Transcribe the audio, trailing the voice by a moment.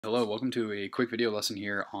Hello, welcome to a quick video lesson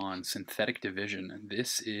here on synthetic division.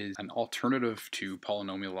 This is an alternative to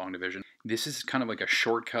polynomial long division. This is kind of like a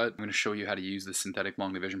shortcut. I'm going to show you how to use the synthetic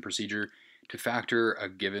long division procedure to factor a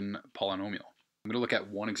given polynomial. I'm going to look at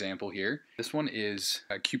one example here. This one is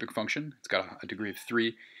a cubic function. It's got a degree of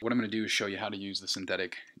 3. What I'm going to do is show you how to use the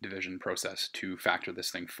synthetic division process to factor this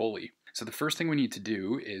thing fully. So the first thing we need to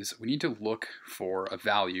do is we need to look for a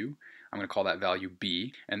value. I'm going to call that value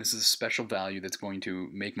b, and this is a special value that's going to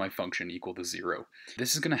make my function equal to 0.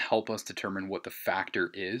 This is going to help us determine what the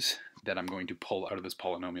factor is that I'm going to pull out of this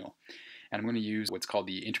polynomial. And I'm going to use what's called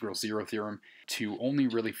the integral zero theorem to only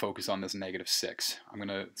really focus on this -6. I'm going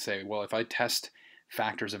to say, well, if I test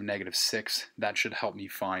factors of -6, that should help me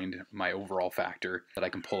find my overall factor that I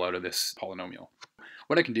can pull out of this polynomial.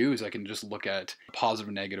 What I can do is I can just look at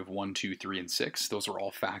positive, negative, 1, 2, 3, and 6. Those are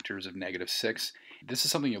all factors of -6. This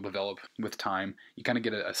is something you'll develop with time. You kind of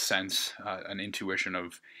get a sense, an intuition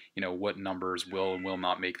of, what numbers will and will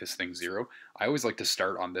not make this thing 0. I always like to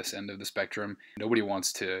start on this end of the spectrum. Nobody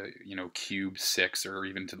wants to, cube 6 or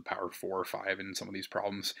even to the power 4 or 5 in some of these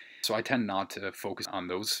problems. So I tend not to focus on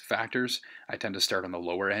those factors. I tend to start on the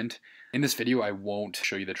lower end. In this video, I won't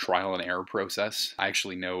show you the trial and error process. I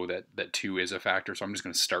actually know that 2 is a factor, so I'm just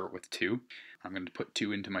going to start with 2. I'm going to put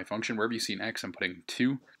 2 into my function. Wherever you see an x, I'm putting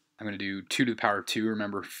 2. I'm going to do 2 to the power of 2,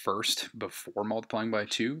 remember, first before multiplying by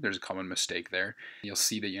 2. There's a common mistake there. You'll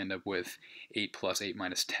see that you end up with 8 plus 8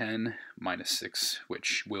 minus 10 minus 6,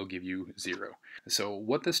 which will give you 0. So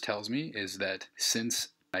what this tells me is that since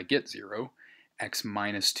I get 0, x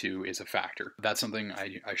minus 2 is a factor. That's something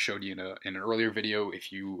I showed you in an earlier video.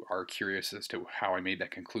 If you are curious as to how I made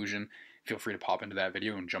that conclusion, feel free to pop into that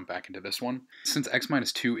video and jump back into this one. Since x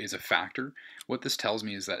minus 2 is a factor, what this tells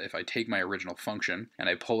me is that if I take my original function and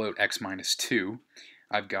I pull out x minus 2,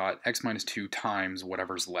 I've got x minus 2 times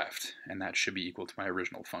whatever's left, and that should be equal to my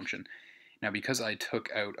original function. Now, because I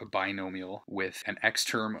took out a binomial with an x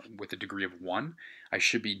term with a degree of 1, I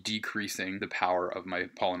should be decreasing the power of my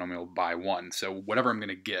polynomial by 1. So whatever I'm going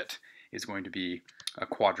to get is going to be a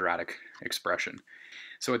quadratic expression.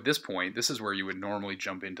 So at this point, this is where you would normally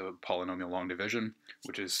jump into polynomial long division,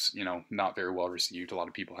 which is, not very well received. A lot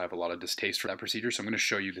of people have a lot of distaste for that procedure, so I'm going to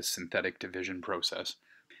show you the synthetic division process.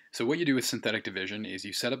 So what you do with synthetic division is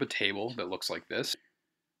you set up a table that looks like this.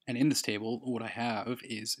 And in this table, what I have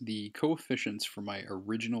is the coefficients for my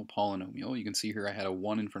original polynomial. You can see here I had a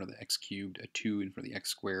 1 in front of the x cubed, a 2 in front of the x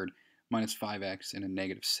squared, minus 5x, and a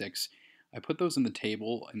 -6. I put those in the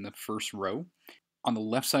table in the first row. On the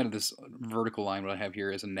left side of this vertical line, what I have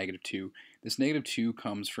here is a -2. This -2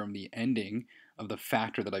 comes from the ending of the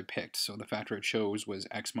factor that I picked. So the factor I chose was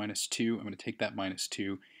x minus 2. I'm going to take that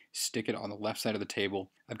 -2, stick it on the left side of the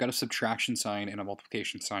table. I've got a subtraction sign and a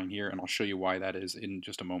multiplication sign here, and I'll show you why that is in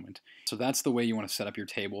just a moment. So that's the way you want to set up your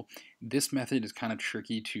table. This method is kind of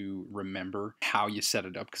tricky to remember how you set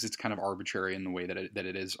it up because it's kind of arbitrary in the way that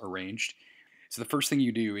it is arranged. So the first thing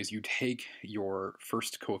you do is you take your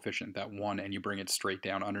first coefficient, that 1, and you bring it straight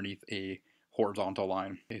down underneath a horizontal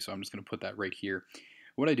line. Okay, so I'm just going to put that right here.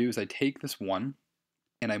 What I do is I take this 1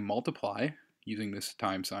 and I multiply using this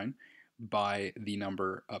time sign by the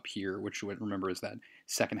number up here, which remember is that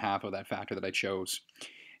second half of that factor that I chose.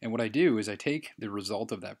 And what I do is I take the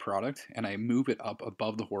result of that product and I move it up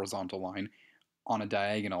above the horizontal line on a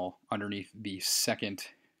diagonal underneath the second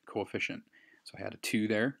coefficient. So I had a 2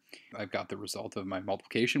 there. I've got the result of my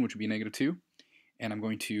multiplication, which would be -2, and I'm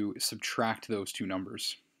going to subtract those two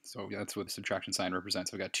numbers. So that's what the subtraction sign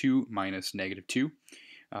represents. I've got 2 minus -2,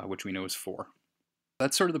 which we know is 4.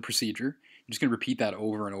 That's sort of the procedure. You're just going to repeat that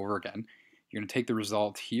over and over again. You're going to take the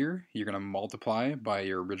result here, you're going to multiply by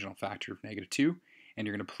your original factor of -2, and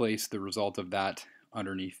you're going to place the result of that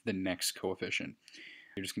underneath the next coefficient.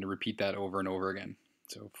 You're just going to repeat that over and over again.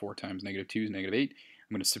 So 4 times -2 is -8.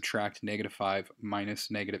 I'm going to subtract -5 minus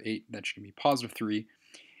 -8. That should give me +3.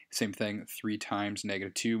 Same thing, 3 times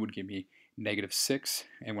 -2 would give me -6.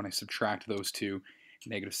 And when I subtract those two,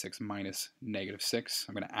 -6 minus -6,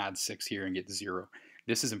 I'm going to add 6 here and get 0.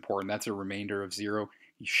 This is important. That's a remainder of 0.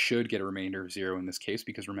 You should get a remainder of 0 in this case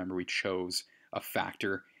because remember we chose a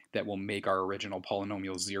factor that will make our original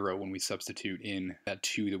polynomial 0 when we substitute in that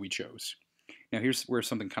 2 that we chose. Now here's where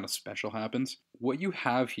something kind of special happens. What you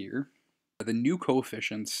have here are the new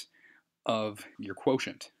coefficients of your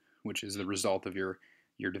quotient, which is the result of your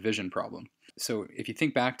division problem. So if you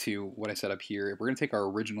think back to what I set up here, we're going to take our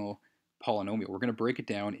original polynomial, we're going to break it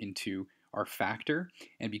down into our factor,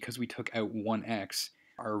 and because we took out 1x,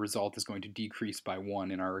 our result is going to decrease by 1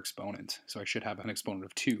 in our exponent. So I should have an exponent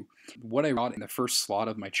of 2. What I got in the first slot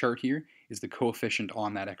of my chart here is the coefficient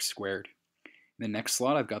on that x squared. In the next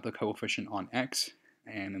slot, I've got the coefficient on x.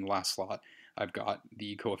 and in the last slot, I've got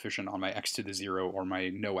the coefficient on my x to the 0 or my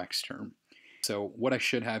no x term. So what I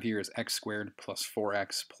should have here is x squared plus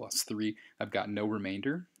 4x plus 3. I've got no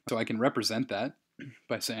remainder. So I can represent that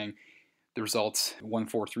by saying the results 1,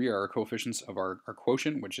 4, 3 are our coefficients of our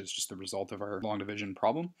quotient, which is just the result of our long division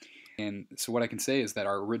problem. And so what I can say is that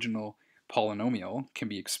our original polynomial can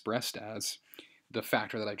be expressed as the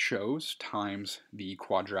factor that I chose times the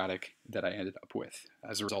quadratic that I ended up with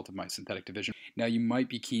as a result of my synthetic division. Now you might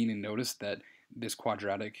be keen and notice that this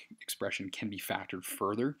quadratic expression can be factored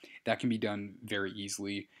further. That can be done very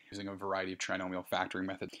easily using a variety of trinomial factoring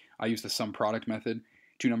methods. I use the sum product method.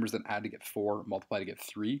 Two numbers that add to get 4 multiply to get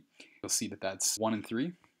 3. You'll see that that's 1 and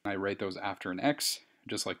 3. I write those after an x,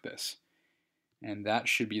 just like this. And that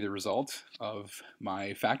should be the result of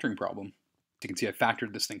my factoring problem. As you can see, I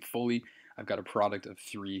factored this thing fully. I've got a product of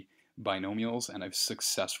 3 binomials, and I've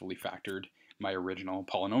successfully factored my original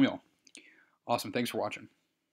polynomial. Awesome, thanks for watching.